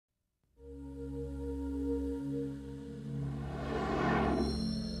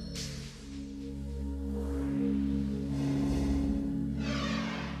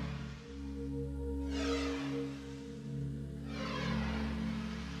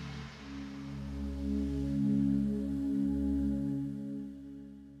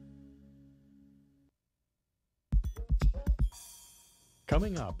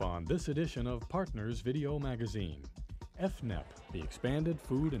Coming up on this edition of Partners Video Magazine, EFNEP, the Expanded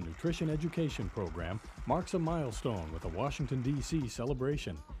Food and Nutrition Education Program, marks a milestone with a Washington, D.C.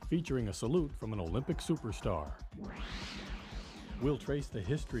 celebration featuring a salute from an Olympic superstar. We'll trace the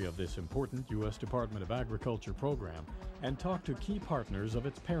history of this important U.S. Department of Agriculture program and talk to key partners of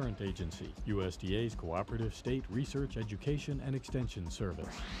its parent agency, USDA's Cooperative State Research, Education, and Extension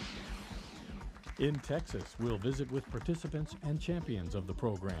Service. In Texas, we'll visit with participants and champions of the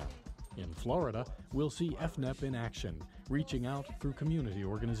program. In Florida, we'll see EFNEP in action, reaching out through community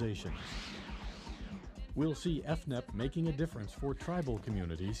organizations. We'll see EFNEP making a difference for tribal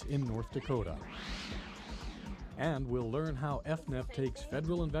communities in North Dakota. And we'll learn how EFNEP takes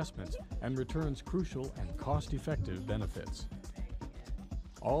federal investments and returns crucial and cost-effective benefits.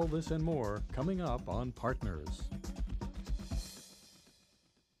 All this and more coming up on Partners.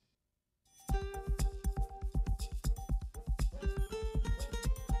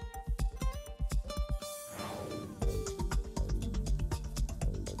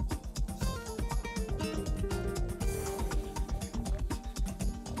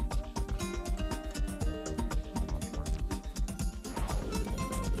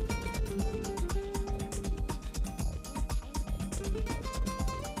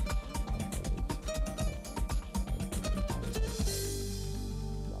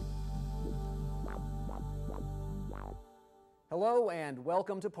 Hello and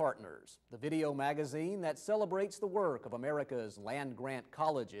welcome to Partners, the video magazine that celebrates the work of America's land-grant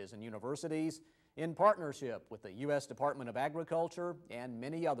colleges and universities in partnership with the U.S. Department of Agriculture and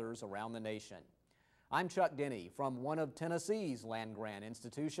many others around the nation. I'm Chuck Denny from one of Tennessee's land-grant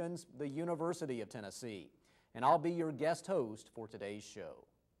institutions, the University of Tennessee, and I'll be your guest host for today's show.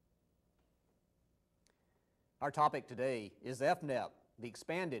 Our topic today is EFNEP, the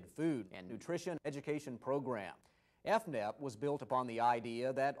Expanded Food and Nutrition Education Program. EFNEP was built upon the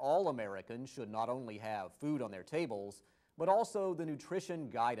idea that all Americans should not only have food on their tables, but also the nutrition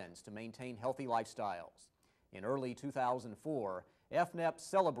guidance to maintain healthy lifestyles. In early 2004, EFNEP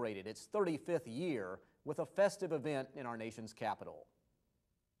celebrated its 35th year with a festive event in our nation's capital.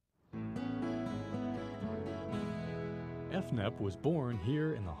 EFNEP was born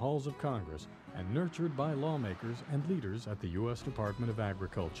here in the halls of Congress and nurtured by lawmakers and leaders at the U.S. Department of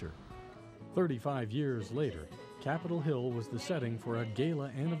Agriculture. 35 years later, Capitol Hill was the setting for a gala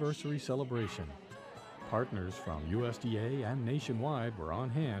anniversary celebration. Partners from USDA and nationwide were on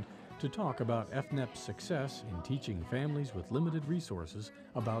hand to talk about EFNEP's success in teaching families with limited resources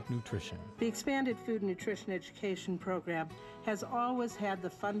about nutrition. The Expanded Food and Nutrition Education Program has always had the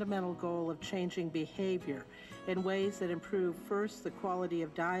fundamental goal of changing behavior in ways that improve, first, the quality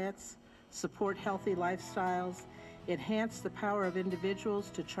of diets, support healthy lifestyles, enhance the power of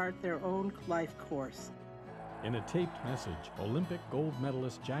individuals to chart their own life course. In a taped message, Olympic gold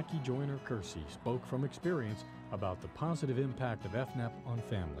medalist Jackie Joyner-Kersee spoke from experience about the positive impact of EFNEP on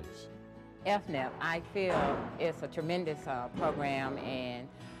families. EFNEP, I feel, is a tremendous program, and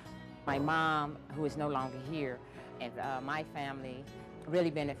my mom, who is no longer here, and my family really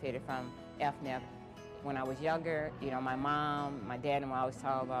benefited from EFNEP. When I was younger, you know, my mom, my dad and I always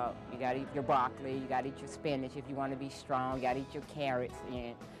talk about, you gotta eat your broccoli, you gotta eat your spinach if you want to be strong, you gotta eat your carrots,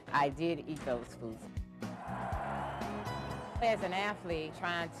 and I did eat those foods. As an athlete,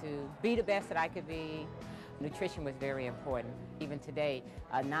 trying to be the best that I could be, nutrition was very important. Even today,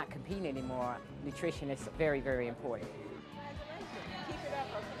 not competing anymore, nutrition is very, very important. Keep it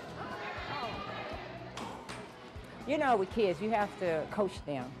up. You know, with kids, you have to coach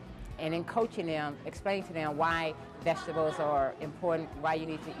them. And in coaching them, explain to them why vegetables are important, why you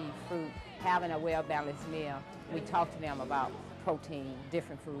need to eat fruit, having a well-balanced meal. We talk to them about protein,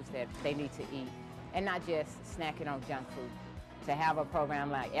 different foods that they need to eat, and not just snacking on junk food. To have a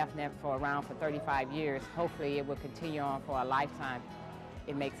program like EFNEP around for 35 years, hopefully it will continue on for a lifetime.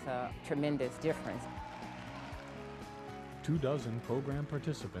 It makes a tremendous difference. 24 program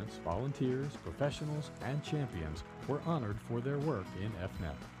participants, volunteers, professionals, and champions were honored for their work in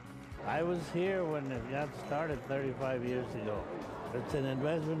EFNEP. I was here when it got started 35 years ago. It's an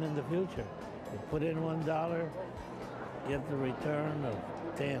investment in the future. You put in $1, get the return of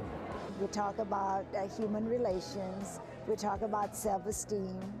 10. We talk about human relations, we talk about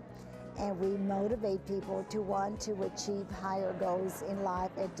self-esteem, and we motivate people to want to achieve higher goals in life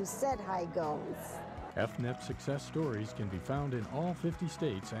and to set high goals. EFNEP success stories can be found in all 50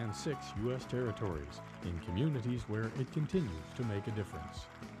 states and 6 U.S. territories, in communities where it continues to make a difference.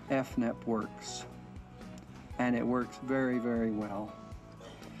 EFNEP works, and it works very, very well.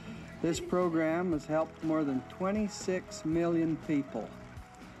 This program has helped more than 26 million people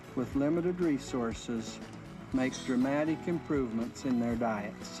with limited resources makes dramatic improvements in their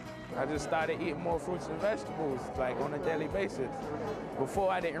diets. I just started eating more fruits and vegetables, like on a daily basis.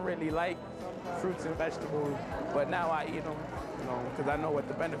 Before I didn't really like fruits and vegetables, but now I eat them, because I know what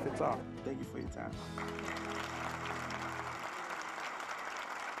the benefits are. Thank you for your time.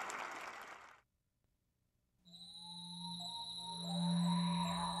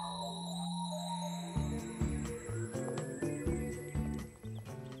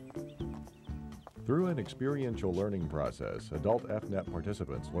 Through an experiential learning process, adult EFNEP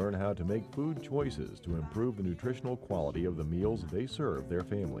participants learn how to make food choices to improve the nutritional quality of the meals they serve their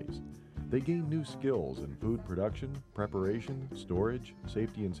families. They gain new skills in food production, preparation, storage,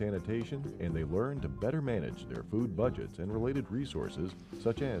 safety and sanitation, and they learn to better manage their food budgets and related resources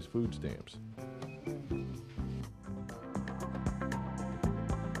such as food stamps.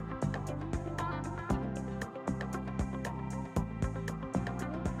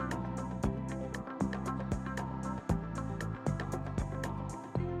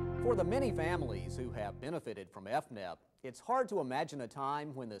 For the many families who have benefited from EFNEP, it's hard to imagine a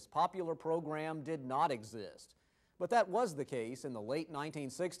time when this popular program did not exist. But that was the case in the late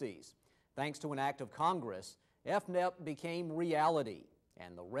 1960s. Thanks to an act of Congress, EFNEP became reality,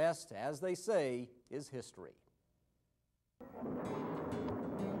 and the rest, as they say, is history.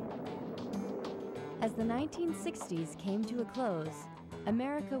 As the 1960s came to a close,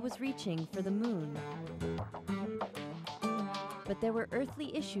 America was reaching for the moon. But there were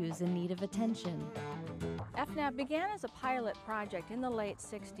earthly issues in need of attention. EFNEP began as a pilot project in the late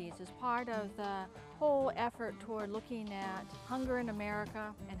 60s as part of the whole effort toward looking at hunger in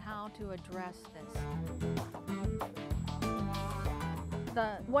America and how to address this.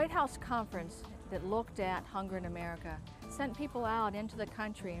 The White House conference that looked at hunger in America sent people out into the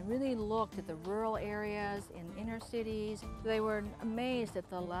country and really looked at the rural areas in inner cities. They were amazed at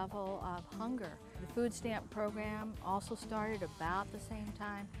the level of hunger. The food stamp program also started about the same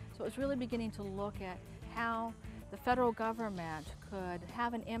time, so it was really beginning to look at how the federal government could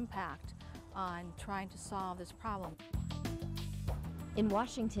have an impact on trying to solve this problem. In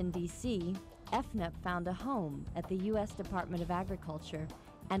Washington, D.C., EFNEP found a home at the U.S. Department of Agriculture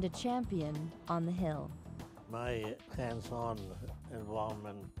and a champion on the Hill. My hands-on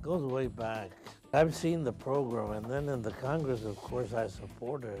involvement goes way back. I've seen the program, and then in the Congress, of course, I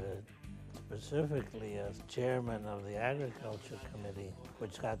supported it, specifically as chairman of the Agriculture Committee,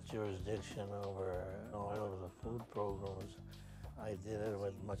 which had jurisdiction over all of the food programs. I did it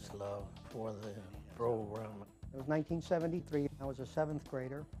with much love for the program. It was 1973. I was a 7th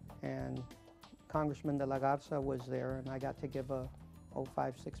grader, and Congressman De La Garza was there, and I got to give a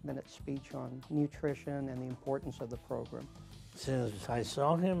 5-6-minute speech on nutrition and the importance of the program. Since I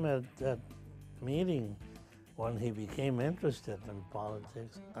saw him at that meeting, when he became interested in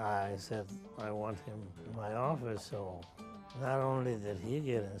politics, I said, I want him in my office. So not only did he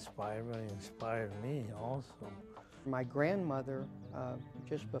get inspired, but he inspired me also. My grandmother,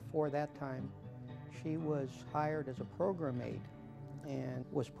 just before that time, she was hired as a program aide and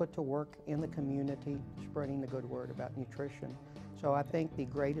was put to work in the community spreading the good word about nutrition. So I think the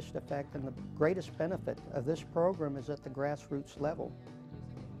greatest effect and the greatest benefit of this program is at the grassroots level.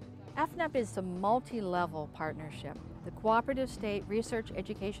 EFNEP is a multi-level partnership. The Cooperative State Research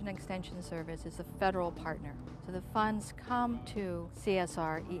Education Extension Service is a federal partner. So the funds come to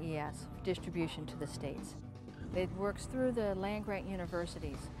CSR EES for distribution to the states. It works through the land-grant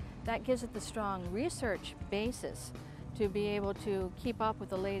universities. That gives it the strong research basis to be able to keep up with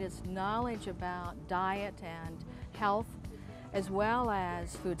the latest knowledge about diet and health, as well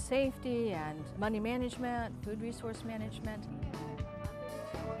as food safety and money management, food resource management.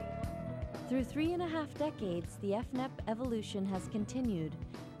 Through 3.5 decades, the EFNEP evolution has continued,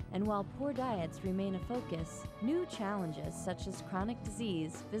 and while poor diets remain a focus, new challenges such as chronic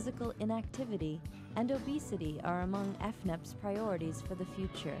disease, physical inactivity, and obesity are among EFNEP's priorities for the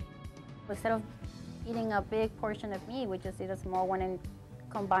future. Instead of eating a big portion of meat, we just eat a small one and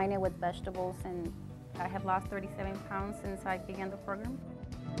combine it with vegetables, and I have lost 37 pounds since I began the program.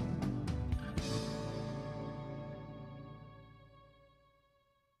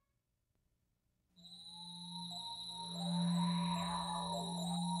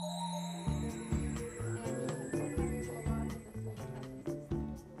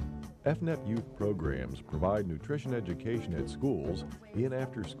 EFNEP youth programs provide nutrition education at schools, in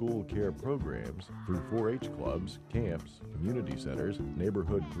after-school care programs, through 4-H clubs, camps, community centers,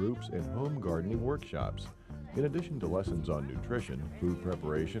 neighborhood groups, and home gardening workshops. In addition to lessons on nutrition, food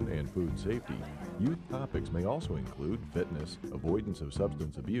preparation, and food safety, youth topics may also include fitness, avoidance of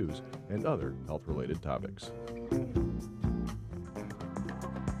substance abuse, and other health-related topics.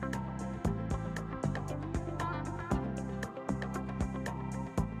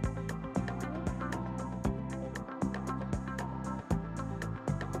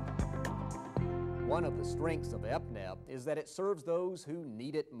 One of the strengths of EFNEP is that it serves those who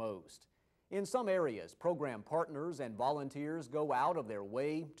need it most. In some areas, program partners and volunteers go out of their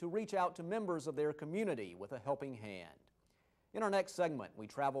way to reach out to members of their community with a helping hand. In our next segment, we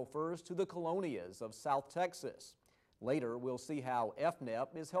travel first to the Colonias of South Texas. Later, we'll see how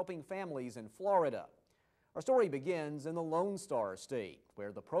EFNEP is helping families in Florida. Our story begins in the Lone Star State,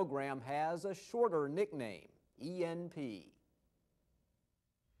 where the program has a shorter nickname, ENP.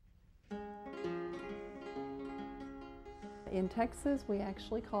 In Texas, we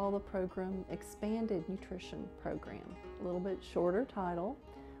actually call the program Expanded Nutrition Program. A little bit shorter title,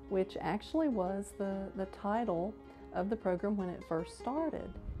 which actually was the title of the program when it first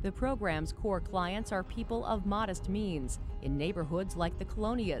started. The program's core clients are people of modest means in neighborhoods like the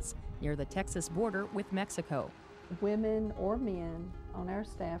Colonias, near the Texas border with Mexico. Women or men on our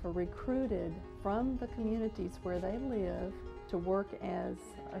staff are recruited from the communities where they live to work as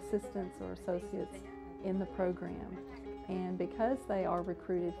assistants or associates in the program. And because they are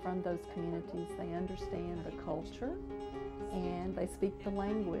recruited from those communities, they understand the culture and they speak the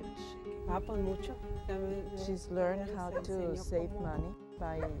language. She's learned how to save money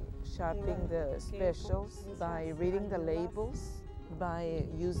by shopping the specials, by reading the labels, by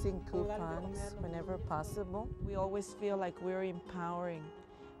using coupons whenever possible. We always feel like we're empowering.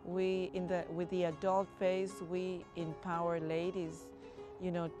 With the adult phase, we empower ladies,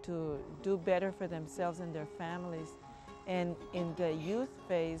 to do better for themselves and their families. And in the youth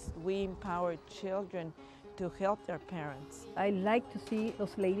phase, we empower children to help their parents. I like to see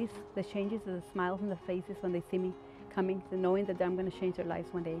those ladies, the changes, the smiles on their faces when they see me coming, knowing that I'm going to change their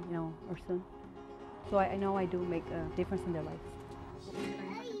lives one day, or soon. So I know I do make a difference in their lives.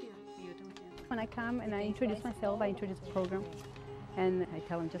 When I come and I introduce myself, I introduce the program, and I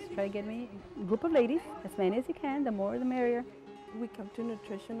tell them just try to get me a group of ladies, as many as you can, the more the merrier. We come to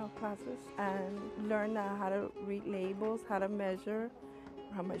nutritional classes and learn how to read labels, how to measure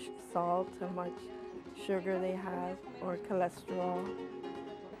how much salt, how much sugar they have, or cholesterol.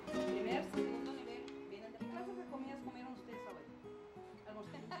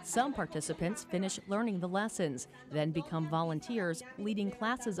 Some participants finish learning the lessons, then become volunteers leading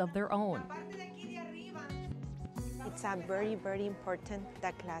classes of their own. It's a very, very important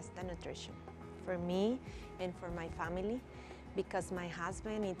class, the nutrition, for me and for my family, because my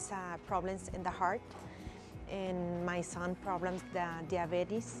husband needs problems in the heart, and my son problems the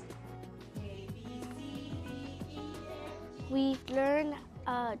diabetes. We learn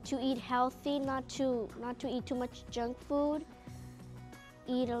to eat healthy, not to eat too much junk food,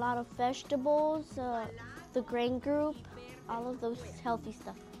 eat a lot of vegetables, the grain group, all of those healthy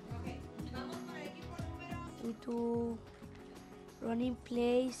stuff. We do running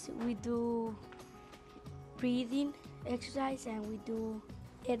plays, we do breathing exercise, and we do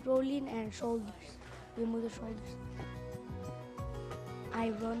head rolling and shoulders. We move the shoulders.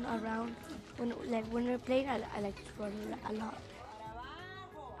 I run around. When we're playing, I like to run a lot.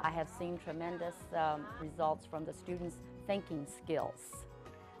 I have seen tremendous results from the students' thinking skills.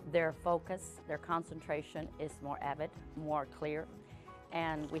 Their focus, their concentration is more avid, more clear.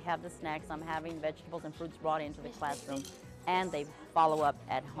 And we have the snacks. I'm having vegetables and fruits brought into the classroom, and they follow up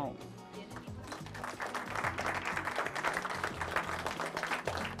at home.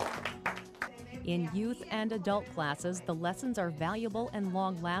 In youth and adult classes, the lessons are valuable and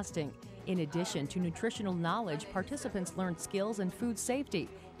long-lasting. In addition to nutritional knowledge, participants learn skills in food safety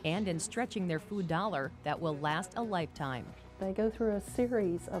and in stretching their food dollar that will last a lifetime. They go through a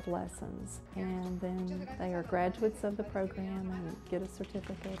series of lessons, and then they are graduates of the program and get a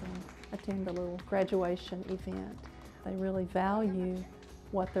certificate and attend a little graduation event. They really value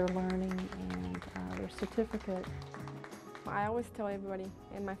what they're learning and their certificate. I always tell everybody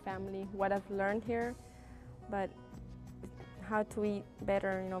in my family what I've learned here, but how to eat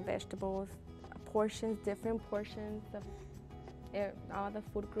better, vegetables, portions, different portions of all the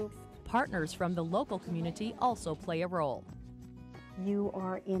food groups. Partners from the local community also play a role. You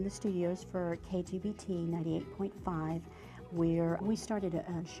are in the studios for KGBT 98.5, where we started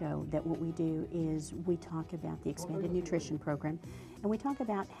a show that what we do is we talk about the Expanded Nutrition Program, and we talk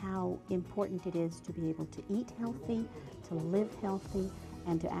about how important it is to be able to eat healthy, to live healthy,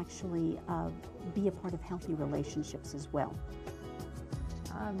 and to actually be a part of healthy relationships as well.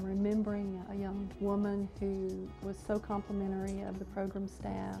 I'm remembering a young woman who was so complimentary of the program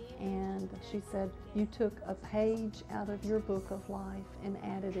staff, and she said, "You took a page out of your book of life and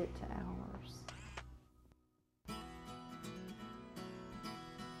added it to ours."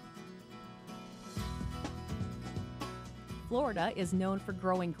 Florida is known for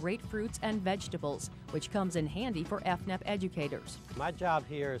growing great fruits and vegetables, which comes in handy for EFNEP educators. My job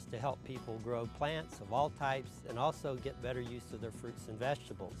here is to help people grow plants of all types and also get better use of their fruits and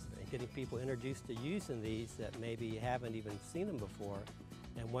vegetables. And getting people introduced to using these that maybe haven't even seen them before.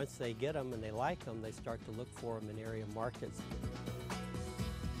 And once they get them and they like them, they start to look for them in area markets.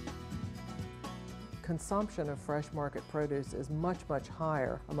 Consumption of fresh market produce is much, much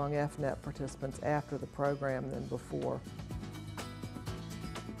higher among EFNEP participants after the program than before.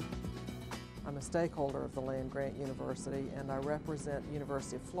 I'm a stakeholder of the Land Grant University, and I represent the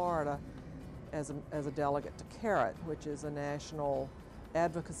University of Florida as a delegate to CARET, which is a national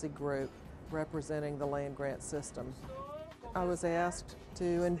advocacy group representing the land grant system. I was asked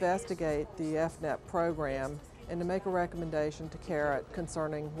to investigate the EFNEP program and to make a recommendation to CARET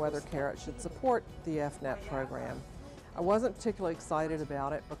concerning whether CARET should support the EFNEP program. I wasn't particularly excited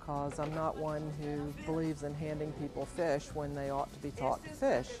about it because I'm not one who believes in handing people fish when they ought to be taught to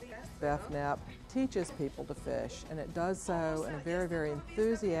fish. EFNEP teaches people to fish, and it does so in a very, very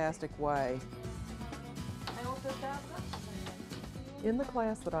enthusiastic way. In the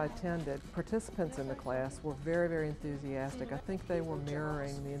class that I attended, participants in the class were very, very enthusiastic. I think they were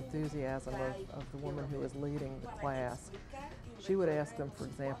mirroring the enthusiasm of the woman who was leading the class. She would ask them, for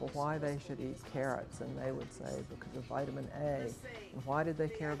example, why they should eat carrots, and they would say because of vitamin A. And why did they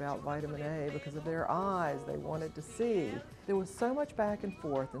care about vitamin A? Because of their eyes, they wanted to see. There was so much back and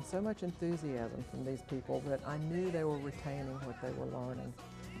forth and so much enthusiasm from these people that I knew they were retaining what they were learning.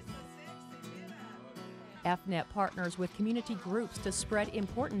 EFNEP partners with community groups to spread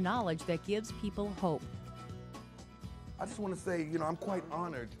important knowledge that gives people hope. I just want to say, I'm quite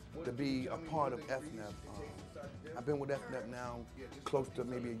honored to be a part of EFNEP. I've been with EFNEP now close to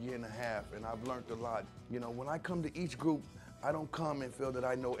maybe a year and a half, and I've learned a lot. When I come to each group, I don't come and feel that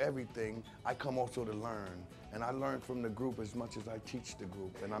I know everything. I come also to learn, and I learn from the group as much as I teach the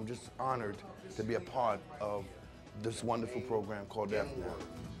group, and I'm just honored to be a part of this wonderful program called EFNEP.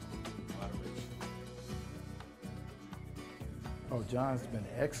 Oh, John's been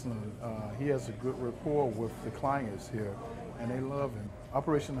excellent. He has a good rapport with the clients here, and they love him.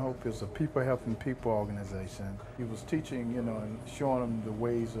 Operation Hope is a people helping people organization. He was teaching, and showing them the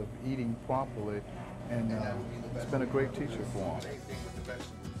ways of eating properly, and it's been a great teacher for him.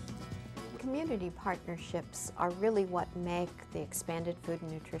 Community partnerships are really what make the expanded food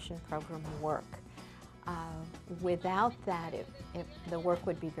and nutrition program work. Without that, the work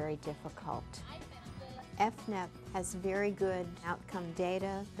would be very difficult. EFNEP has very good outcome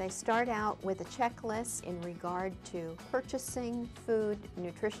data. They start out with a checklist in regard to purchasing food,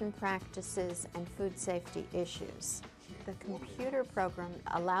 nutrition practices, and food safety issues. The computer program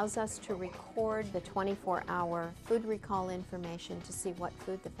allows us to record the 24-hour food recall information to see what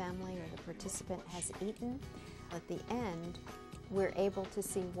food the family or the participant has eaten. At the end, we're able to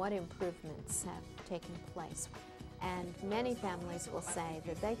see what improvements have taken place. And many families will say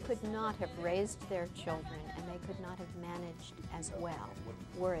that they could not have raised their children and they could not have managed as well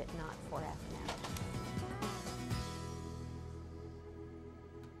were it not for EFNEP.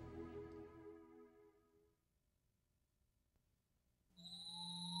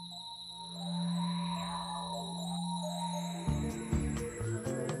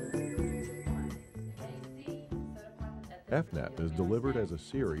 EFNEP is delivered as a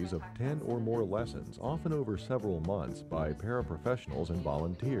series of 10 or more lessons, often over several months, by paraprofessionals and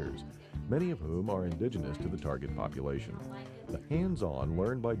volunteers, many of whom are indigenous to the target population. The hands-on,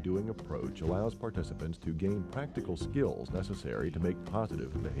 learn-by-doing approach allows participants to gain practical skills necessary to make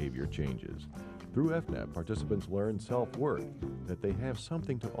positive behavior changes. Through EFNEP, participants learn self-worth, that they have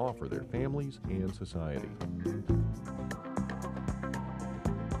something to offer their families and society.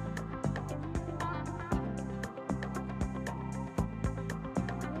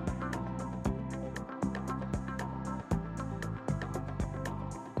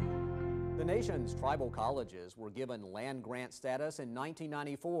 The nation's tribal colleges were given land grant status in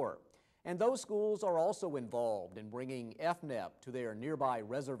 1994, and those schools are also involved in bringing EFNEP to their nearby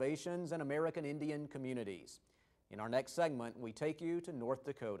reservations and American Indian communities. In our next segment, we take you to North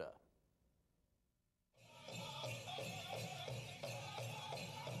Dakota.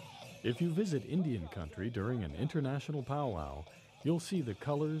 If you visit Indian country during an international powwow, you'll see the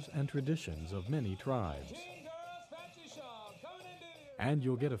colors and traditions of many tribes. And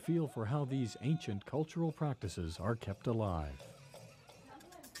you'll get a feel for how these ancient cultural practices are kept alive.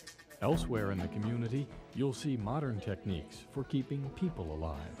 Elsewhere in the community, you'll see modern techniques for keeping people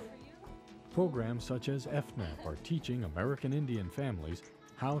alive. Programs such as EFNEP are teaching American Indian families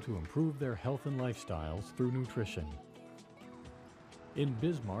how to improve their health and lifestyles through nutrition. in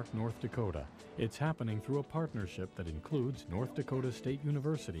Bismarck, North Dakota. It's happening through a partnership that includes North Dakota State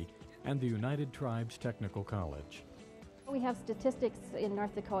University and the United Tribes Technical College. We have statistics in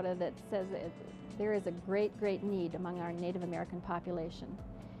North Dakota that says that there is a great need among our Native American population.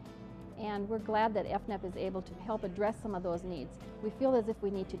 And we're glad that EFNEP is able to help address some of those needs. We feel as if we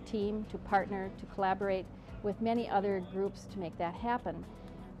need to team, to partner, to collaborate with many other groups to make that happen.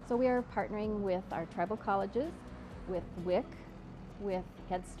 So we are partnering with our tribal colleges, with WIC, with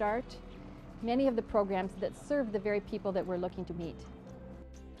Head Start, many of the programs that serve the very people that we're looking to meet.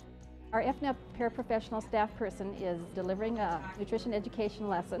 Our EFNEP paraprofessional staff person is delivering a nutrition education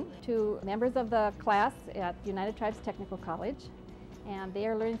lesson to members of the class at United Tribes Technical College, and they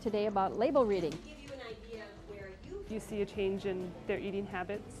are learning today about label reading. You see a change in their eating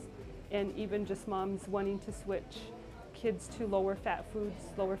habits, and even just moms wanting to switch kids to lower fat foods,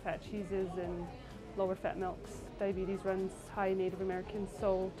 lower fat cheeses, and lower fat milks. Diabetes runs high in Native Americans,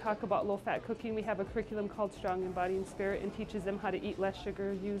 so talk about low fat cooking. We have a curriculum called Strong in Body and Spirit and teaches them how to eat less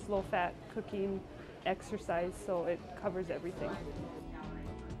sugar, use low fat cooking, exercise, so it covers everything.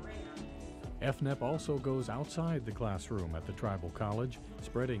 EFNEP also goes outside the classroom at the tribal college,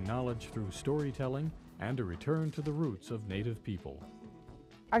 spreading knowledge through storytelling and a return to the roots of Native people.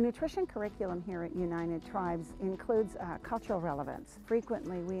 Our nutrition curriculum here at United Tribes includes cultural relevance.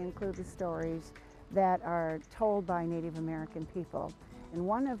 Frequently we include the stories that are told by Native American people. And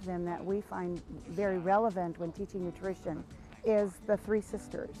one of them that we find very relevant when teaching nutrition is the three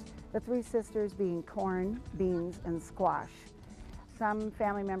sisters. The three sisters being corn, beans, and squash. Some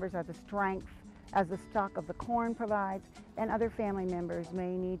family members are the strength as the stalk of the corn provides, and other family members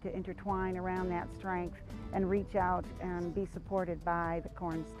may need to intertwine around that strength and reach out and be supported by the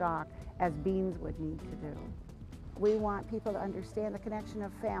corn stalk as beans would need to do. We want people to understand the connection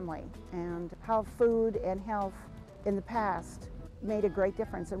of family and how food and health in the past made a great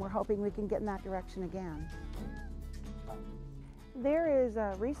difference, and we're hoping we can get in that direction again. There is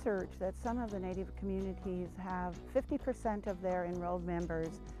research that some of the Native communities have 50% of their enrolled members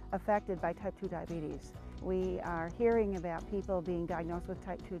affected by type 2 diabetes. We are hearing about people being diagnosed with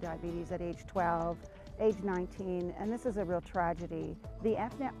type 2 diabetes at age 12, age 19, and this is a real tragedy. The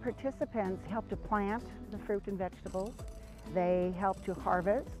EFNEP participants help to plant the fruit and vegetables. They help to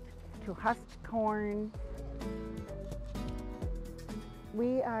harvest, to husk corn.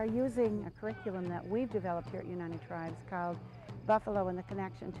 We are using a curriculum that we've developed here at United Tribes called Buffalo and the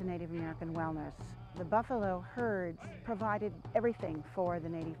Connection to Native American Wellness. The buffalo herds provided everything for the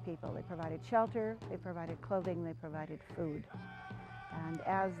Native people. They provided shelter, they provided clothing, they provided food. And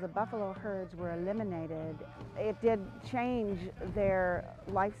as the buffalo herds were eliminated, it did change their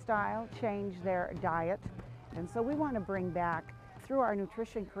lifestyle, change their diet. And so we want to bring back, through our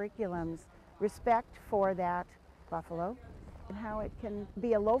nutrition curriculums, respect for that buffalo and how it can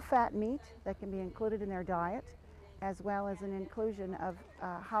be a low-fat meat that can be included in their diet, as well as an inclusion of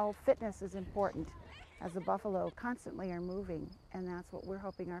how fitness is important, as the buffalo constantly are moving, and that's what we're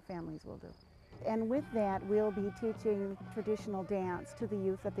hoping our families will do. And with that, we'll be teaching traditional dance to the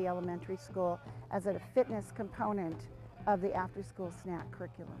youth at the elementary school as a fitness component of the after-school snack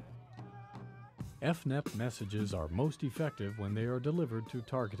curriculum. EFNEP messages are most effective when they are delivered to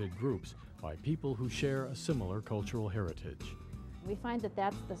targeted groups by people who share a similar cultural heritage. We find that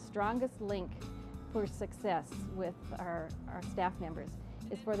that's the strongest link for success with our staff members,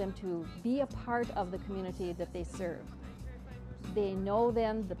 is for them to be a part of the community that they serve. They know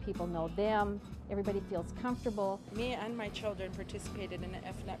them, the people know them, everybody feels comfortable. Me and my children participated in an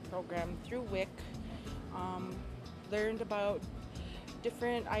EFNEP program through WIC, learned about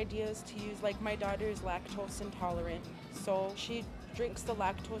different ideas to use, like my daughter is lactose intolerant, so she drinks the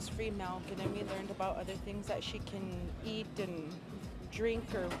lactose-free milk, and then we learned about other things that she can eat and drink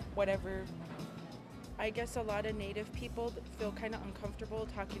or whatever. I guess a lot of Native people feel kind of uncomfortable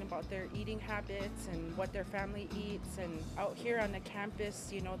talking about their eating habits and what their family eats, and out here on the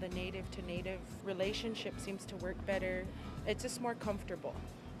campus, you know, the Native to Native relationship seems to work better. It's just more comfortable.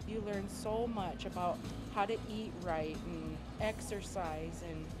 You learn so much about how to eat right and exercise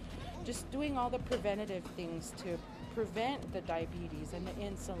and just doing all the preventative things to prevent the diabetes and the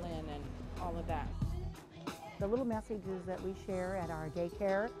insulin and all of that. The little messages that we share at our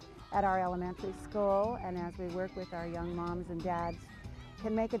daycare, at our elementary school, and as we work with our young moms and dads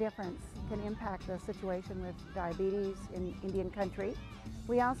can make a difference, can impact the situation with diabetes in Indian country.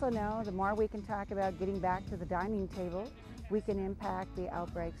 We also know the more we can talk about getting back to the dining table, we can impact the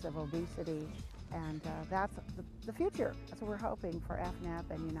outbreaks of obesity, and that's the future. That's what we're hoping for EFNEP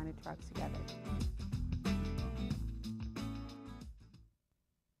and United Tribes together.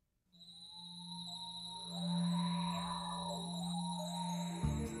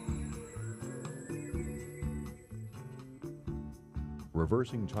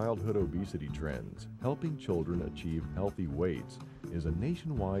 Reversing Childhood Obesity Trends, Helping Children Achieve Healthy Weights is a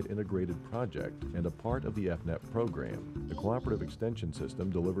nationwide integrated project and a part of the EFNEP program. The Cooperative Extension System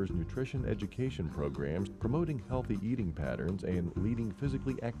delivers nutrition education programs promoting healthy eating patterns and leading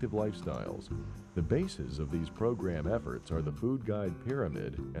physically active lifestyles. The bases of these program efforts are the Food Guide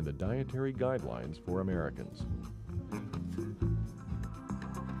Pyramid and the Dietary Guidelines for Americans.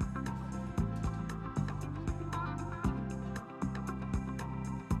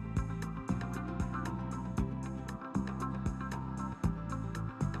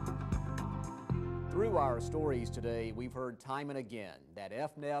 Through our stories today, we've heard time and again that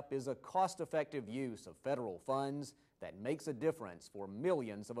EFNEP is a cost-effective use of federal funds that makes a difference for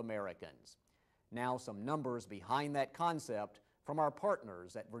millions of Americans. Now some numbers behind that concept from our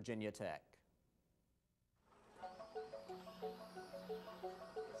partners at Virginia Tech.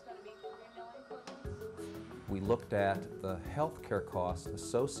 We looked at the health care costs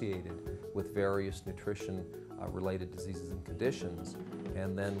associated with various nutrition-related diseases and conditions,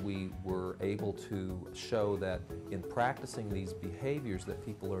 and then we were able to show that in practicing these behaviors that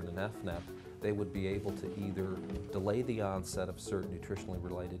people learn in EFNEP, they would be able to either delay the onset of certain nutritionally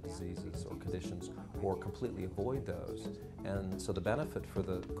related diseases or conditions or completely avoid those. And so the benefit for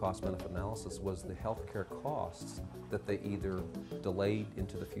the cost-benefit analysis was the healthcare costs that they either delayed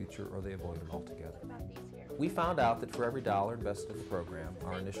into the future or they avoided altogether. We found out that for every dollar invested in the program,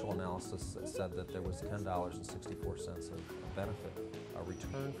 our initial analysis said that there was $10.64 of benefit, a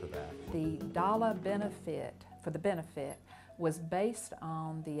return for that. The dollar benefit for the benefit was based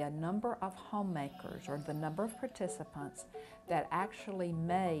on the number of homemakers or the number of participants that actually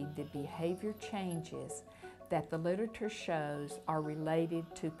made the behavior changes that the literature shows are related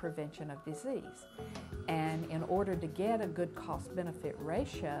to prevention of disease. And in order to get a good cost-benefit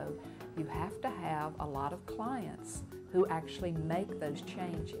ratio, you have to have a lot of clients who actually make those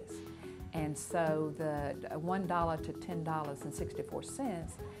changes. And so the $1 to $10.64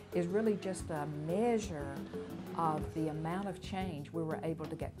 is really just a measure of the amount of change we were able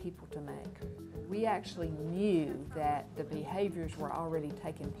to get people to make. We actually knew that the behaviors were already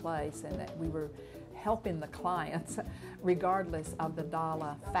taking place and that we were helping the clients regardless of the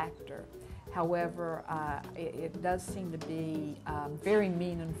dollar factor. However, it does seem to be very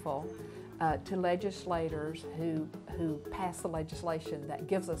meaningful to legislators who pass the legislation that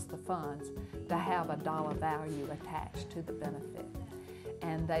gives us the funds to have a dollar value attached to the benefit.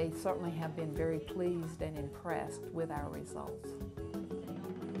 And they certainly have been very pleased and impressed with our results.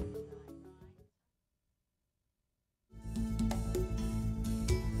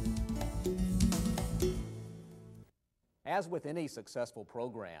 As with any successful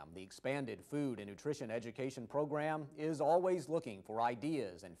program, the Expanded Food and Nutrition Education Program is always looking for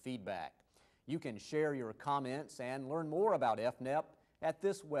ideas and feedback. You can share your comments and learn more about EFNEP at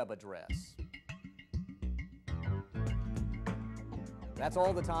this web address. That's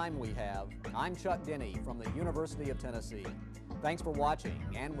all the time we have. I'm Chuck Denny from the University of Tennessee. Thanks for watching,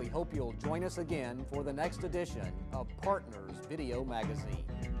 and we hope you'll join us again for the next edition of Partners Video Magazine.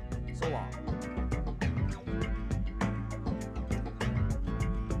 So long.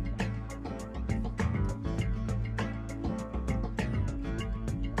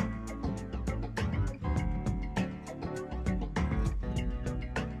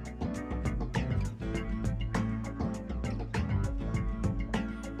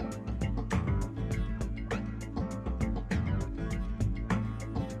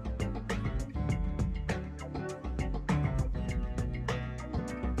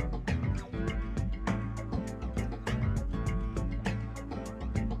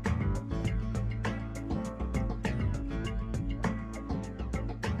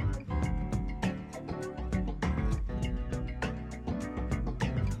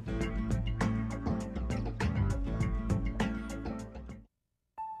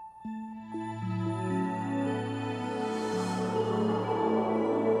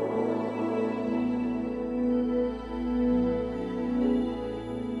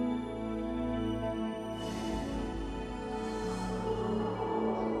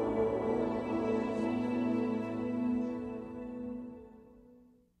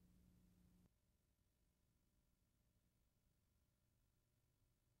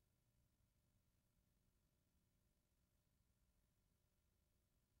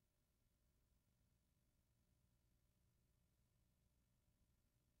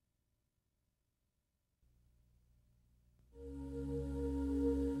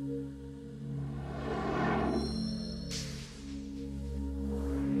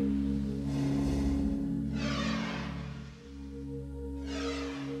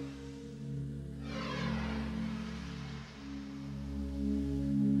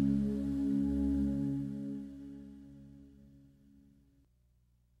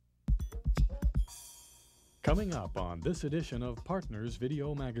 Coming up on this edition of Partners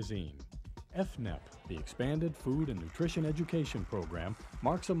Video Magazine, EFNEP, the Expanded Food and Nutrition Education Program,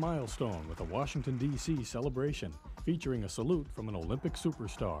 marks a milestone with a Washington, D.C. celebration featuring a salute from an Olympic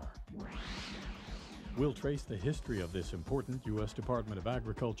superstar. We'll trace the history of this important U.S. Department of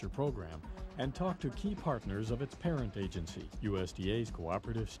Agriculture program and talk to key partners of its parent agency, USDA's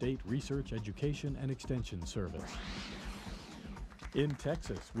Cooperative State Research, Education, and Extension Service. In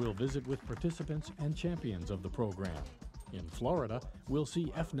Texas, we'll visit with participants and champions of the program. In Florida, we'll see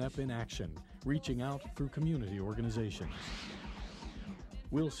EFNEP in action, reaching out through community organizations.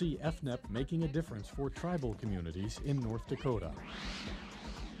 We'll see EFNEP making a difference for tribal communities in North Dakota.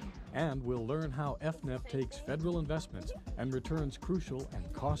 And we'll learn how EFNEP takes federal investments and returns crucial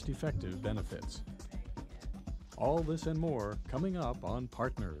and cost-effective benefits. All this and more coming up on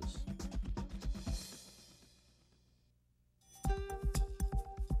Partners.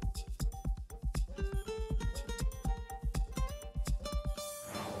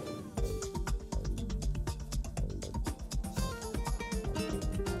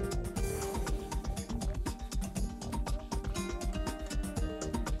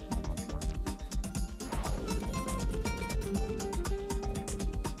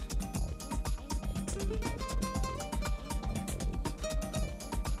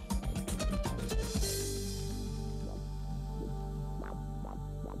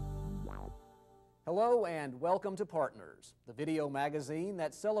 Hello and welcome to Partners, the video magazine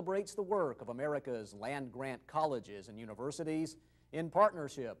that celebrates the work of America's land-grant colleges and universities in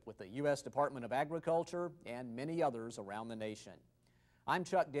partnership with the U.S. Department of Agriculture and many others around the nation. I'm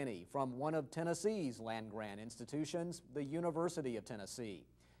Chuck Denny from one of Tennessee's land-grant institutions, the University of Tennessee,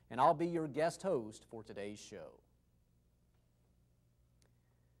 and I'll be your guest host for today's show.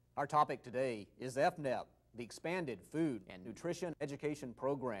 Our topic today is EFNEP, the Expanded Food and Nutrition Education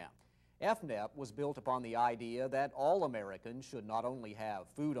Program. EFNEP was built upon the idea that all Americans should not only have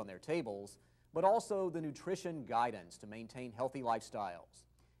food on their tables, but also the nutrition guidance to maintain healthy lifestyles.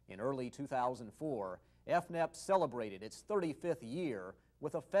 In early 2004, EFNEP celebrated its 35th year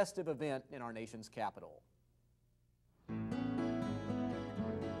with a festive event in our nation's capital.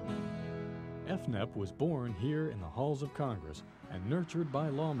 EFNEP was born here in the halls of Congress and nurtured by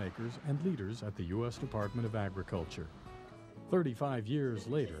lawmakers and leaders at the U.S. Department of Agriculture. 35 years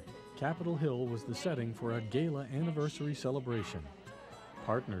later, Capitol Hill was the setting for a gala anniversary celebration.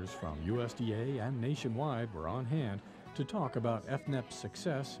 Partners from USDA and nationwide were on hand to talk about EFNEP's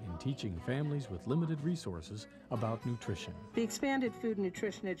success in teaching families with limited resources about nutrition. The Expanded Food and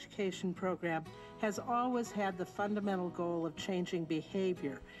Nutrition Education Program has always had the fundamental goal of changing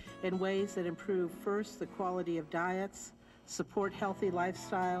behavior in ways that improve, first, the quality of diets, support healthy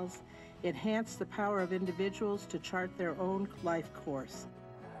lifestyles, enhance the power of individuals to chart their own life course.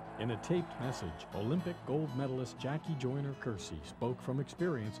 In a taped message, Olympic gold medalist Jackie Joyner-Kersee spoke from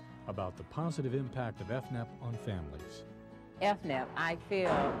experience about the positive impact of EFNEP on families. EFNEP, I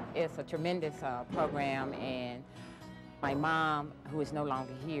feel, is a tremendous program, and my mom, who is no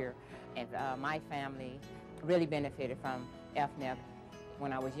longer here, and my family really benefited from EFNEP.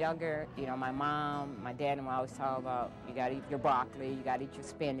 When I was younger, you know, my mom, my dad, and I always talk about you got to eat your broccoli, you got to eat your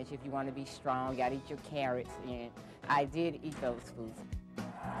spinach if you want to be strong, you got to eat your carrots, and I did eat those foods.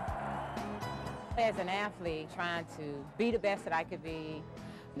 As an athlete, trying to be the best that I could be,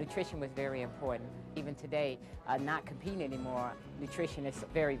 nutrition was very important. Even today, not competing anymore, nutrition is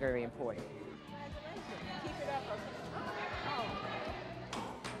very, very important.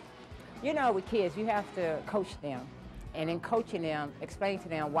 You know, with kids, you have to coach them. And in coaching them, explain to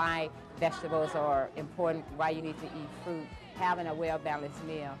them why vegetables are important, why you need to eat fruit, having a well-balanced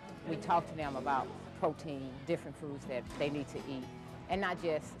meal. We talk to them about protein, different foods that they need to eat, and not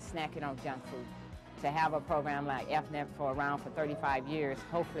just snacking on junk food. To have a program like EFNEP around for 35 years,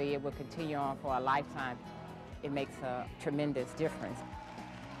 hopefully it will continue on for a lifetime. It makes a tremendous difference.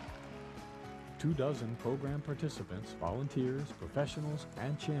 24 program participants, volunteers, professionals,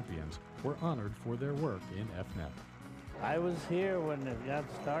 and champions were honored for their work in EFNEP. I was here when it got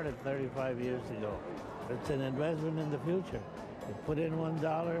started 35 years ago. It's an investment in the future. You put in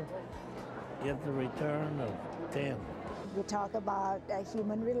 $1, get the return of 10. We talk about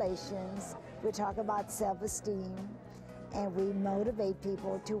human relations, we talk about self-esteem, and we motivate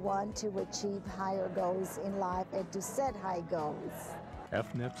people to want to achieve higher goals in life and to set high goals.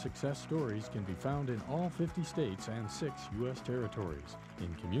 EFNEP success stories can be found in all 50 states and 6 U.S. territories,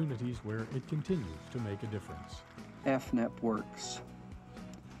 in communities where it continues to make a difference. EFNEP works,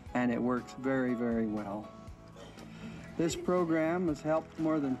 and it works very, very well. This program has helped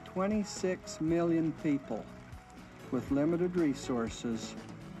more than 26 million people with limited resources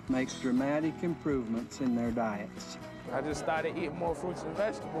makes dramatic improvements in their diets. I just started eating more fruits and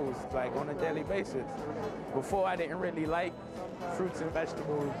vegetables, like on a daily basis. Before I didn't really like fruits and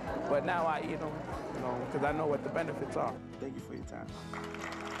vegetables, but now I eat them, because I know what the benefits are. Thank you for your time.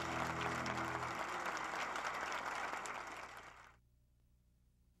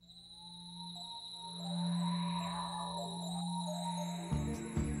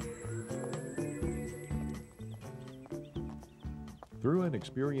 Through an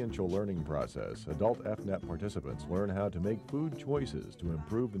experiential learning process, adult EFNEP participants learn how to make food choices to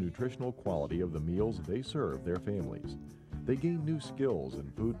improve the nutritional quality of the meals they serve their families. They gain new skills in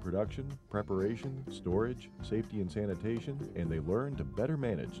food production, preparation, storage, safety and sanitation, and they learn to better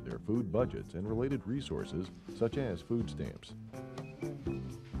manage their food budgets and related resources such as food stamps.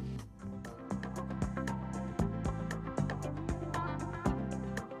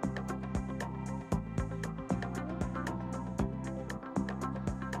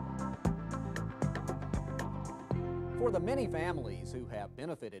 For the many families who have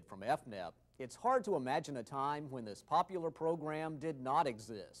benefited from EFNEP, it's hard to imagine a time when this popular program did not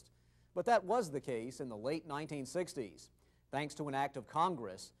exist. But that was the case in the late 1960s. Thanks to an act of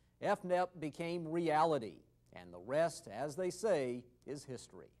Congress, EFNEP became reality, and the rest, as they say, is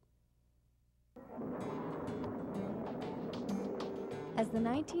history. As the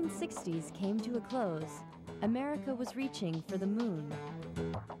 1960s came to a close, America was reaching for the moon.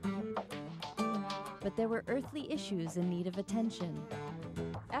 But there were earthly issues in need of attention.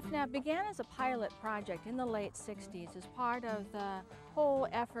 EFNEP began as a pilot project in the late 60s as part of the whole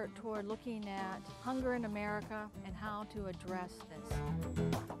effort toward looking at hunger in America and how to address this.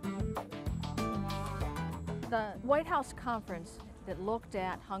 The White House conference that looked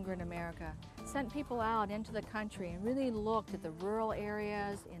at hunger in America sent people out into the country and really looked at the rural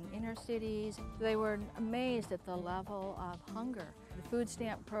areas in inner cities. They were amazed at the level of hunger. The food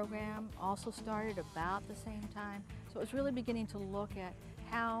stamp program also started about the same time, so it was really beginning to look at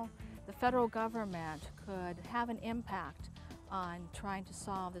how the federal government could have an impact on trying to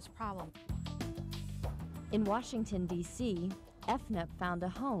solve this problem. In Washington, D.C., EFNEP found a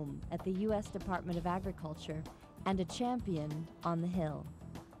home at the U.S. Department of Agriculture and a champion on the Hill.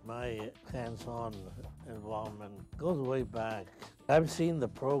 My hands-on involvement goes way back. I've seen the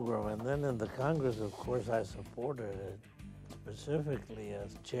program, and then in the Congress, of course, I supported it, specifically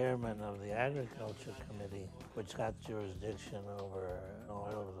as chairman of the Agriculture Committee, which had jurisdiction over all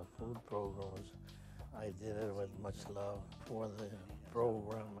of the food programs. I did it with much love for the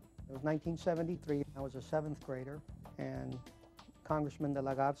program. It was 1973. I was a 7th grader, and Congressman De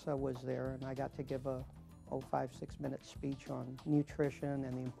La Garza was there, and I got to give a 5-6-minute speech on nutrition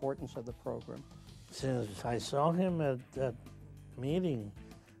and the importance of the program. Since I saw him at that meeting,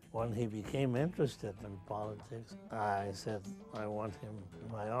 when he became interested in politics, I said, I want him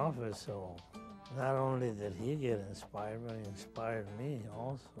in my office. So not only did he get inspired, but he inspired me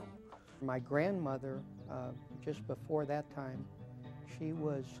also. My grandmother, just before that time, she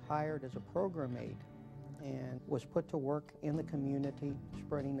was hired as a program aide and was put to work in the community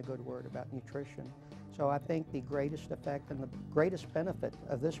spreading the good word about nutrition. So I think the greatest effect and the greatest benefit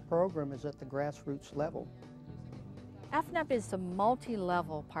of this program is at the grassroots level. EFNEP is a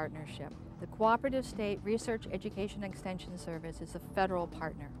multi-level partnership. The Cooperative State Research Education Extension Service is a federal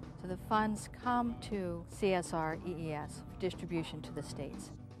partner. So the funds come to CSR EES for distribution to the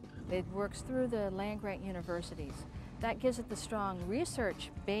states. It works through the land-grant universities. That gives it the strong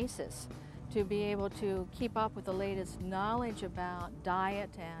research basis to be able to keep up with the latest knowledge about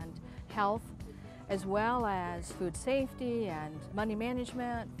diet and health, as well as food safety and money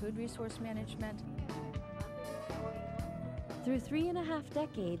management, food resource management. Through 3.5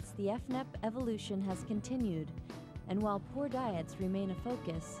 decades, the EFNEP evolution has continued, and while poor diets remain a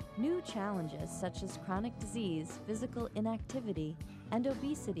focus, new challenges such as chronic disease, physical inactivity, and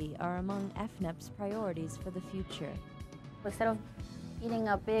obesity are among EFNEP's priorities for the future. Instead of eating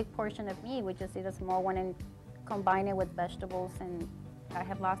a big portion of meat, we just eat a small one and combine it with vegetables, and I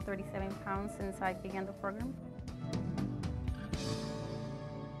have lost 37 pounds since I began the program.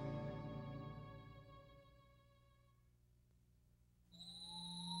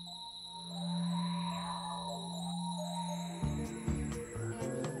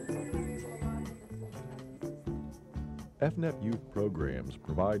 EFNEP youth programs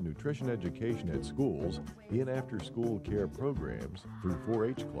provide nutrition education at schools in after-school care programs through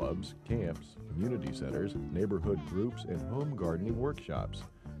 4-H clubs, camps, community centers, neighborhood groups, and home gardening workshops.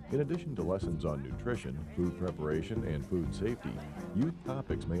 In addition to lessons on nutrition, food preparation, and food safety, youth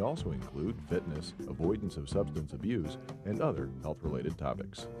topics may also include fitness, avoidance of substance abuse, and other health-related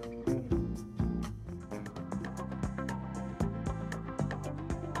topics.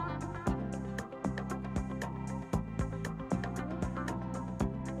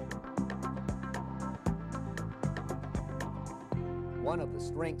 One of the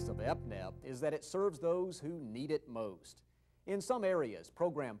strengths of EFNEP is that it serves those who need it most. In some areas,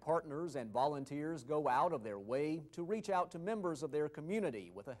 program partners and volunteers go out of their way to reach out to members of their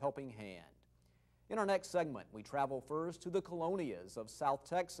community with a helping hand. In our next segment, we travel first to the Colonias of South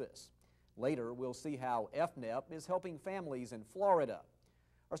Texas. Later, we'll see how EFNEP is helping families in Florida.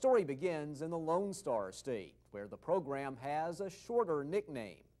 Our story begins in the Lone Star State, where the program has a shorter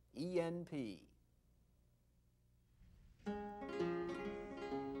nickname, ENP.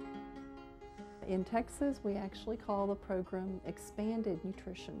 In Texas, we actually call the program Expanded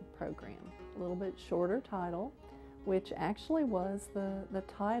Nutrition Program. A little bit shorter title, which actually was the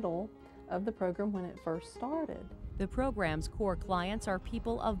title of the program when it first started. The program's core clients are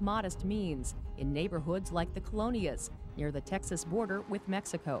people of modest means in neighborhoods like the Colonias, near the Texas border with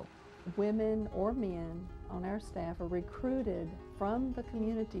Mexico. Women or men on our staff are recruited from the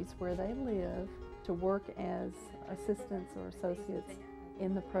communities where they live to work as assistants or associates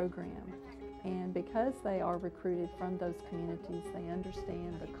in the program. And because they are recruited from those communities, they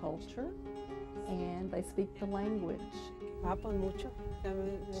understand the culture and they speak the language.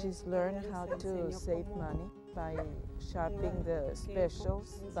 She's learned how to save money by shopping the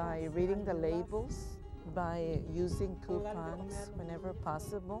specials, by reading the labels, by using coupons whenever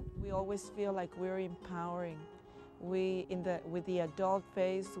possible. We always feel like we're empowering. With the adult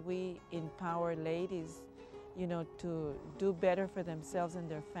phase, we empower ladies, to do better for themselves and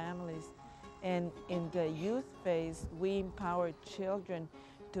their families. And in the youth phase, we empower children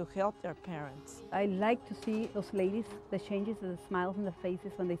to help their parents. I like to see those ladies, the changes, the smiles on their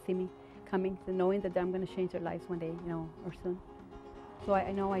faces when they see me coming, knowing that I'm going to change their lives one day, or soon. So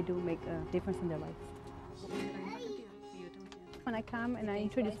I know I do make a difference in their lives. When I come and I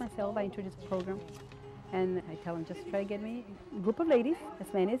introduce myself, I introduce the program, and I tell them just try to get me a group of ladies,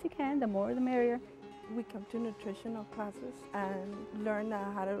 as many as you can, the more the merrier. We come to nutritional classes and learn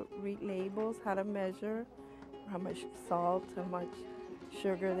how to read labels, how to measure how much salt, how much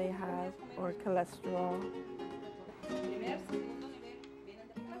sugar they have, or cholesterol.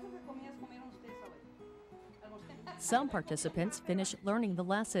 Some participants finish learning the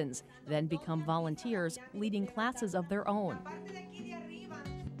lessons, then become volunteers leading classes of their own.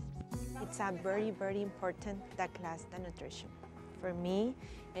 It's a very, very important, that class, the nutrition, for me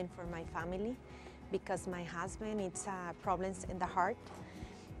and for my family, because my husband, it's problems in the heart,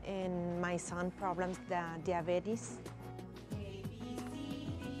 and my son problems, the diabetes.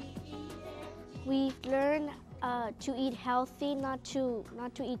 We learn to eat healthy, not to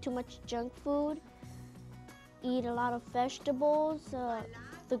eat too much junk food, eat a lot of vegetables,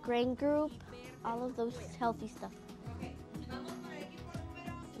 the grain group, all of those healthy stuff.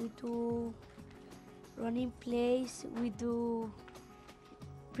 We do running plays, we do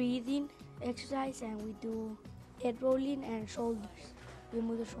breathing exercise, and we do head rolling and shoulders. We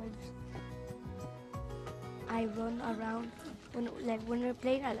move the shoulders. I run around. When we're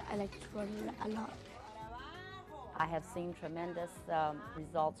playing, I like to run a lot. I have seen tremendous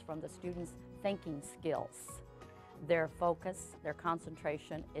results from the students' thinking skills. Their focus, their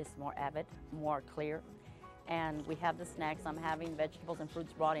concentration is more avid, more clear. And we have the snacks. I'm having vegetables and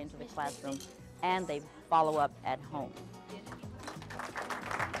fruits brought into the classroom, and they follow up at home.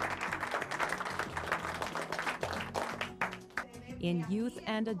 In youth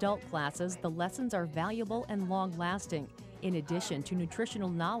and adult classes, the lessons are valuable and long-lasting. In addition to nutritional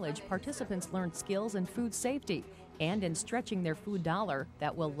knowledge, participants learn skills in food safety and in stretching their food dollar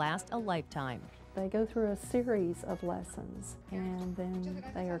that will last a lifetime. They go through a series of lessons, and then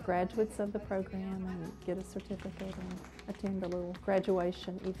they are graduates of the program and get a certificate and attend a little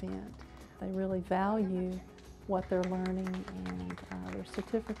graduation event. They really value what they're learning and their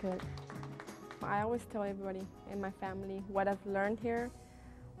certificate. I always tell everybody in my family what I've learned here,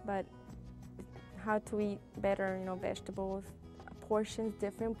 but how to eat better, vegetables, portions,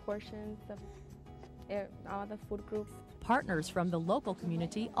 different portions of all the food groups. Partners from the local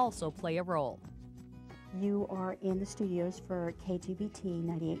community also play a role. You are in the studios for KGBT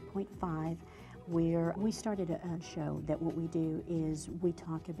 98.5, where we started a show that what we do is we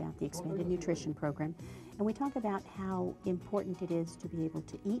talk about the Expanded Nutrition Program, and we talk about how important it is to be able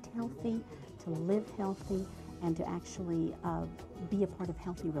to eat healthy, to live healthy, and to actually be a part of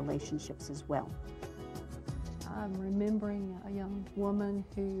healthy relationships as well. I'm remembering a young woman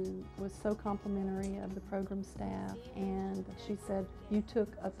who was so complimentary of the program staff, and she said, "You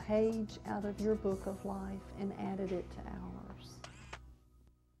took a page out of your book of life and added it to ours."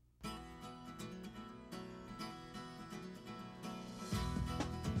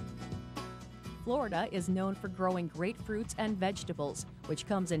 Florida is known for growing great fruits and vegetables, which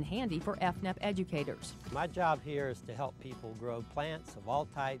comes in handy for EFNEP educators. My job here is to help people grow plants of all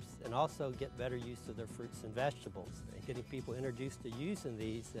types and also get better use of their fruits and vegetables. And getting people introduced to using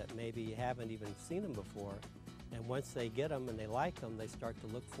these that maybe haven't even seen them before. And once they get them and they like them, they start to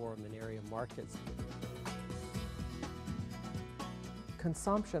look for them in area markets.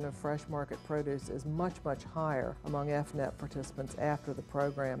 Consumption of fresh market produce is much, much higher among EFNEP participants after the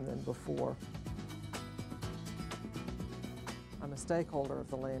program than before. I'm a stakeholder of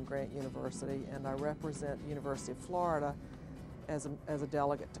the Land Grant University, and I represent the University of Florida as a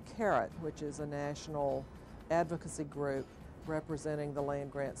delegate to CARET, which is a national advocacy group representing the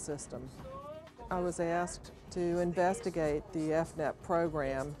land grant system. I was asked to investigate the EFNEP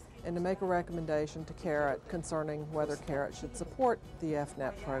program and to make a recommendation to CARET concerning whether CARET should support the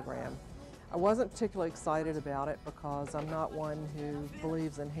EFNEP program. I wasn't particularly excited about it because I'm not one who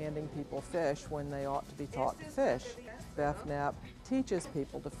believes in handing people fish when they ought to be taught to fish. EFNEP teaches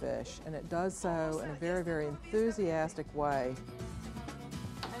people to fish, and it does so in a very, very enthusiastic way.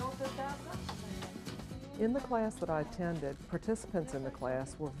 In the class that I attended, participants in the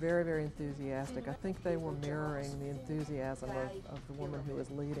class were very, very enthusiastic. I think they were mirroring the enthusiasm of the woman who was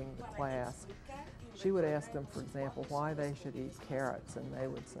leading the class. She would ask them, for example, why they should eat carrots, and they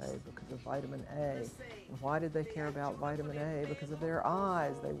would say because of vitamin A. And why did they care about vitamin A? Because of their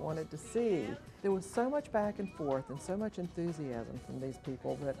eyes, they wanted to see. There was so much back and forth and so much enthusiasm from these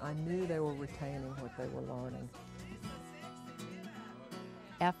people that I knew they were retaining what they were learning.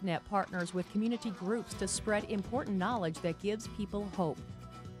 EFNEP partners with community groups to spread important knowledge that gives people hope.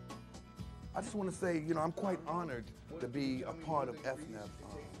 I just want to say, I'm quite honored to be a part of EFNEP.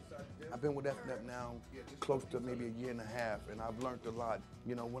 I've been with EFNEP now close to maybe a year and a half, and I've learned a lot.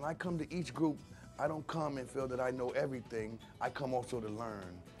 When I come to each group, I don't come and feel that I know everything. I come also to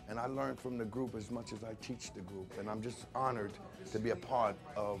learn, and I learn from the group as much as I teach the group, and I'm just honored to be a part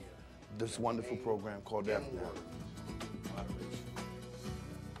of this wonderful program called EFNEP.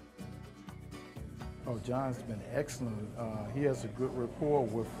 Oh, John's been excellent. He has a good rapport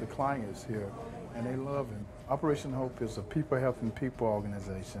with the clients here, and they love him. Operation Hope is a people helping people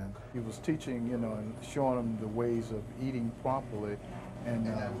organization. He was teaching, and showing them the ways of eating properly, and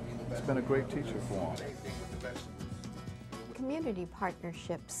it's been a great teacher for him. Community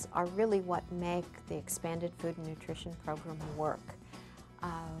partnerships are really what make the Expanded Food and Nutrition Program work.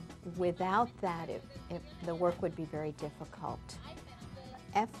 Without that, the work would be very difficult.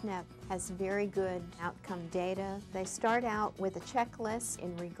 EFNEP has very good outcome data. They start out with a checklist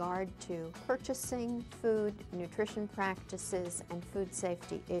in regard to purchasing food, nutrition practices, and food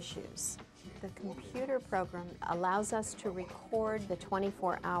safety issues. The computer program allows us to record the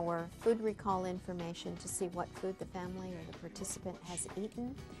 24-hour food recall information to see what food the family or the participant has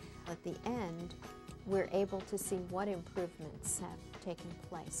eaten. At the end, we're able to see what improvements have taken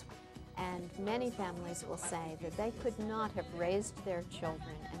place. And many families will say that they could not have raised their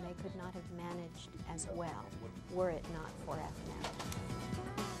children and they could not have managed as well were it not for EFNEP.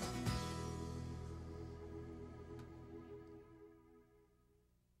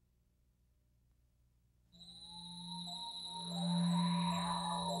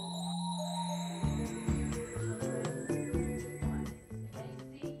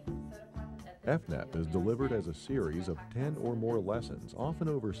 EFNEP is delivered as a series of 10 or more lessons, often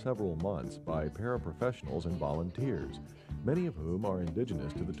over several months, by paraprofessionals and volunteers, many of whom are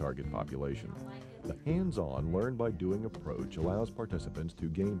indigenous to the target population. The hands-on, learn-by-doing approach allows participants to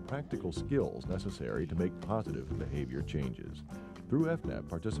gain practical skills necessary to make positive behavior changes. Through EFNEP,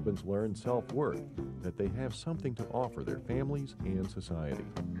 participants learn self-worth, that they have something to offer their families and society.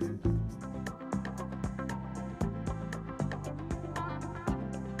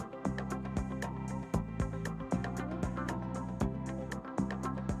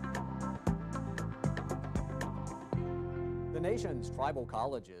 The nation's tribal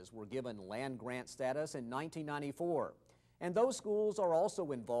colleges were given land grant status in 1994, and those schools are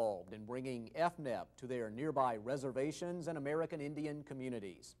also involved in bringing EFNEP to their nearby reservations and American Indian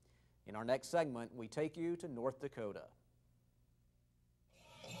communities. In our next segment, we take you to North Dakota.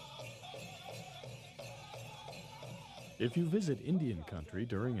 If you visit Indian country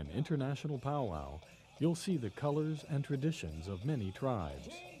during an international powwow, you'll see the colors and traditions of many tribes.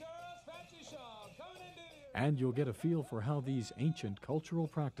 And you'll get a feel for how these ancient cultural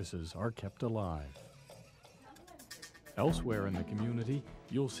practices are kept alive. Elsewhere in the community,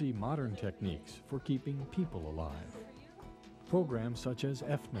 you'll see modern techniques for keeping people alive. Programs such as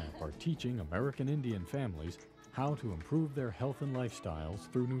EFNEP are teaching American Indian families how to improve their health and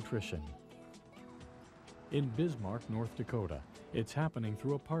lifestyles through nutrition. In Bismarck, North Dakota, It's happening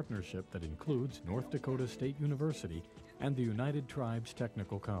through a partnership that includes North Dakota State University and the United Tribes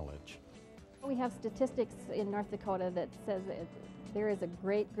Technical College. We have statistics in North Dakota that says that there is a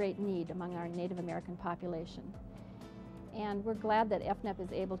great need among our Native American population. And we're glad that EFNEP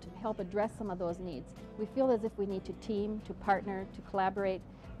is able to help address some of those needs. We feel as if we need to team, to partner, to collaborate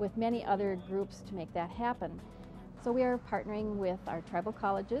with many other groups to make that happen. So we are partnering with our tribal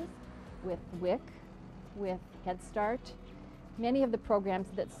colleges, with WIC, with Head Start, many of the programs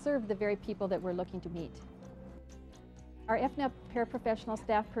that serve the very people that we're looking to meet. Our EFNEP paraprofessional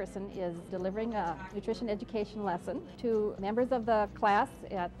staff person is delivering a nutrition education lesson to members of the class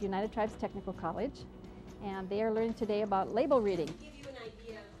at United Tribes Technical College, and they are learning today about label reading.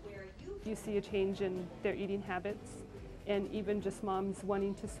 You see a change in their eating habits, and even just moms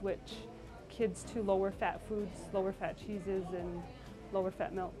wanting to switch kids to lower fat foods, lower fat cheeses, and lower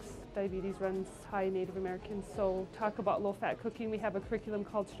fat milks. Diabetes runs high in Native Americans, so talk about low fat cooking. We have a curriculum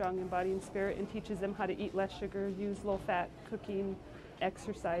called Strong in Body and Spirit and teaches them how to eat less sugar, use low fat cooking,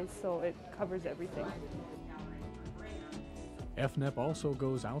 exercise, so it covers everything. EFNEP also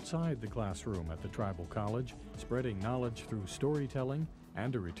goes outside the classroom at the tribal college, spreading knowledge through storytelling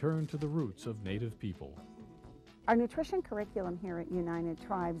and a return to the roots of Native people. Our nutrition curriculum here at United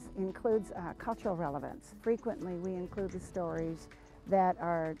Tribes includes cultural relevance. Frequently we include the stories that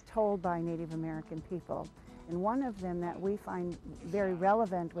are told by Native American people. And one of them that we find very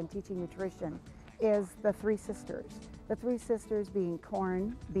relevant when teaching nutrition is the three sisters. The three sisters being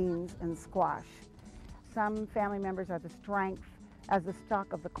corn, beans, and squash. Some family members are the strength as the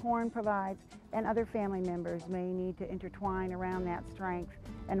stalk of the corn provides, and other family members may need to intertwine around that strength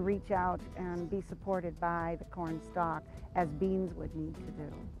and reach out and be supported by the corn stalk as beans would need to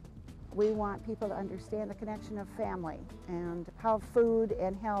do. We want people to understand the connection of family and how food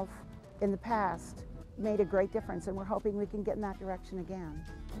and health in the past made a great difference, and we're hoping we can get in that direction again.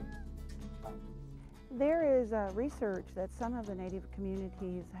 There is research that some of the Native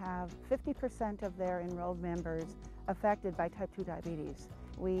communities have 50% of their enrolled members affected by type 2 diabetes.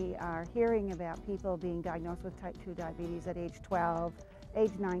 We are hearing about people being diagnosed with type 2 diabetes at age 12,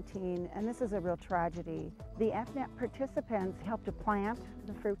 age 19, and this is a real tragedy. The EFNEP participants help to plant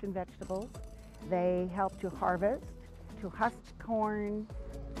the fruit and vegetables. They help to harvest, to husk corn.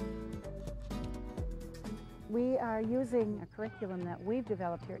 We are using a curriculum that we've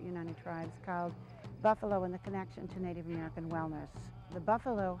developed here at United Tribes called Buffalo and the Connection to Native American Wellness. The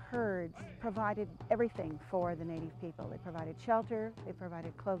buffalo herds provided everything for the Native people. They provided shelter, they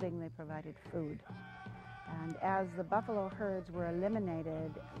provided clothing, they provided food. And as the buffalo herds were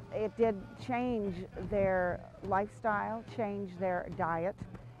eliminated, it did change their lifestyle, change their diet.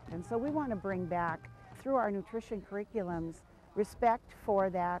 And so we want to bring back, through our nutrition curriculums, respect for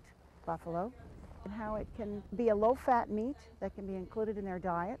that buffalo and how it can be a low-fat meat that can be included in their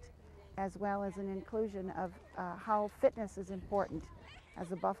diet, as well as an inclusion of how fitness is important, as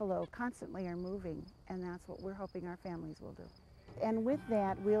the buffalo constantly are moving, and that's what we're hoping our families will do. And with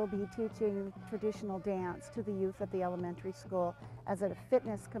that, we'll be teaching traditional dance to the youth at the elementary school as a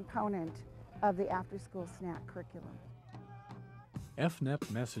fitness component of the after-school snack curriculum.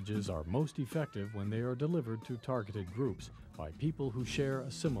 EFNEP messages are most effective when they are delivered to targeted groups by people who share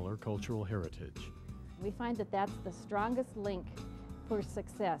a similar cultural heritage. We find that that's the strongest link for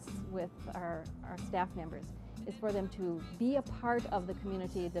success with our staff members, is for them to be a part of the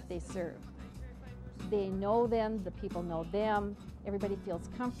community that they serve. They know them, the people know them, everybody feels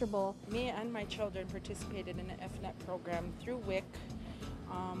comfortable. Me and my children participated in the EFNEP program through WIC,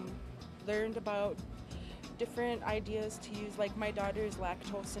 learned about different ideas to use, like my daughter is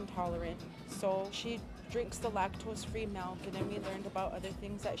lactose intolerant, so she drinks the lactose-free milk, and then we learned about other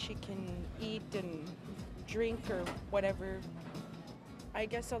things that she can eat and drink or whatever. I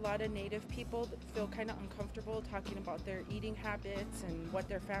guess a lot of Native people feel kind of uncomfortable talking about their eating habits and what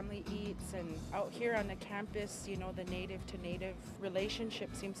their family eats, and out here on the campus, you know, the Native to Native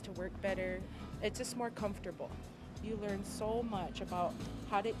relationship seems to work better. It's just more comfortable. You learn so much about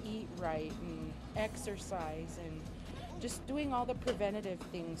how to eat right and exercise and just doing all the preventative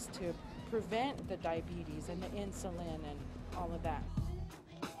things to prevent the diabetes and the insulin and all of that.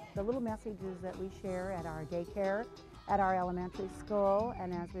 The little messages that we share at our daycare, at our elementary school,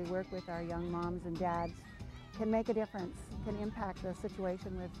 and as we work with our young moms and dads can make a difference, can impact the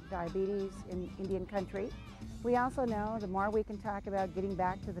situation with diabetes in Indian country. We also know the more we can talk about getting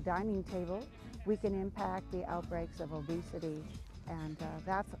back to the dining table, we can impact the outbreaks of obesity, and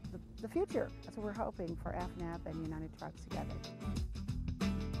that's the future. That's what we're hoping for EFNEP and United Tribes together.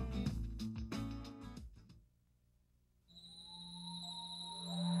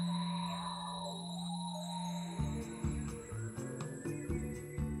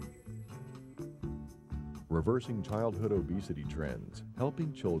 Reversing childhood obesity trends,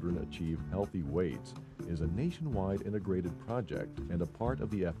 helping children achieve healthy weights, is a nationwide integrated project and a part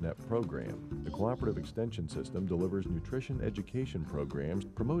of the EFNEP program. The Cooperative Extension System delivers nutrition education programs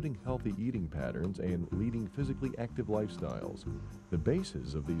promoting healthy eating patterns and leading physically active lifestyles. The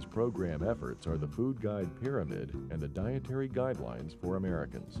bases of these program efforts are the Food Guide Pyramid and the Dietary Guidelines for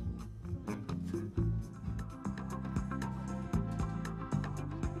Americans.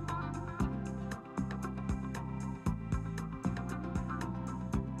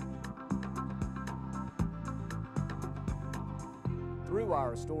 Through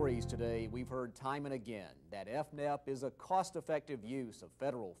our stories today, we've heard time and again that EFNEP is a cost-effective use of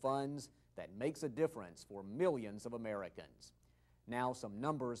federal funds that makes a difference for millions of Americans. Now some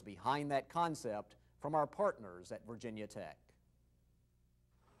numbers behind that concept from our partners at Virginia Tech.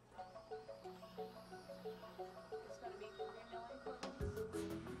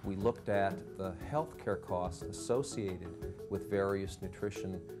 We looked at the healthcare costs associated with various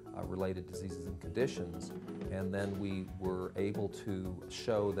nutrition-related diseases and conditions, and then we were able to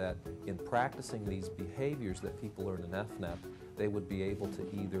show that in practicing these behaviors that people learn in EFNEP, they would be able to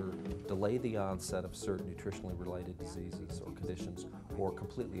either delay the onset of certain nutritionally related diseases or conditions or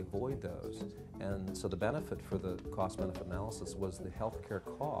completely avoid those. And so the benefit for the cost-benefit analysis was the healthcare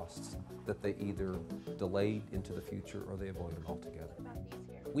costs that they either delayed into the future or they avoided altogether.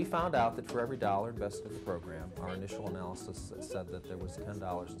 We found out that for every dollar invested in the program, our initial analysis said that there was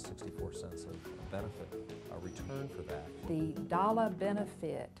 $10.64 of benefit, a return for that. The dollar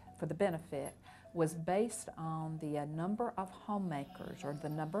benefit for the benefit was based on the number of homemakers or the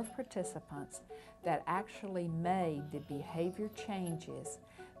number of participants that actually made the behavior changes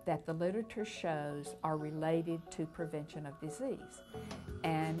that the literature shows are related to prevention of disease.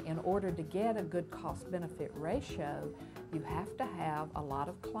 And in order to get a good cost-benefit ratio, you have to have a lot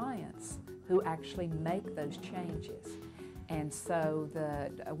of clients who actually make those changes. And so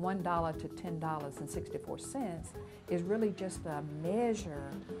the $1 to $10.64 is really just a measure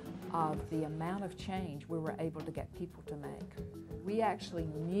of the amount of change we were able to get people to make. We actually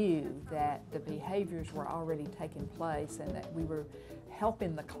knew that the behaviors were already taking place and that we were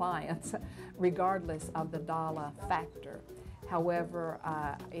helping the clients regardless of the dollar factor. However,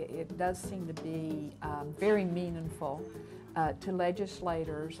 it does seem to be very meaningful to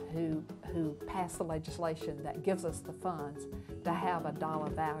legislators who pass the legislation that gives us the funds to have a dollar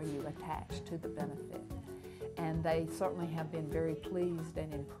value attached to the benefit. And they certainly have been very pleased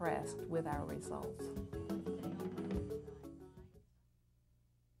and impressed with our results.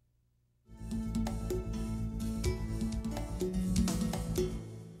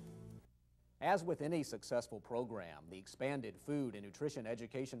 As with any successful program, the Expanded Food and Nutrition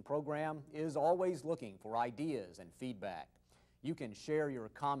Education Program is always looking for ideas and feedback. You can share your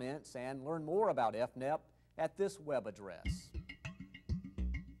comments and learn more about EFNEP at this web address.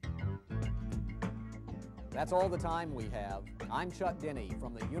 That's all the time we have. I'm Chuck Denny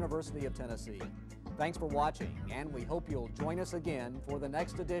from the University of Tennessee. Thanks for watching, and we hope you'll join us again for the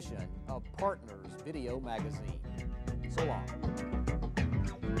next edition of Partners Video Magazine. So long.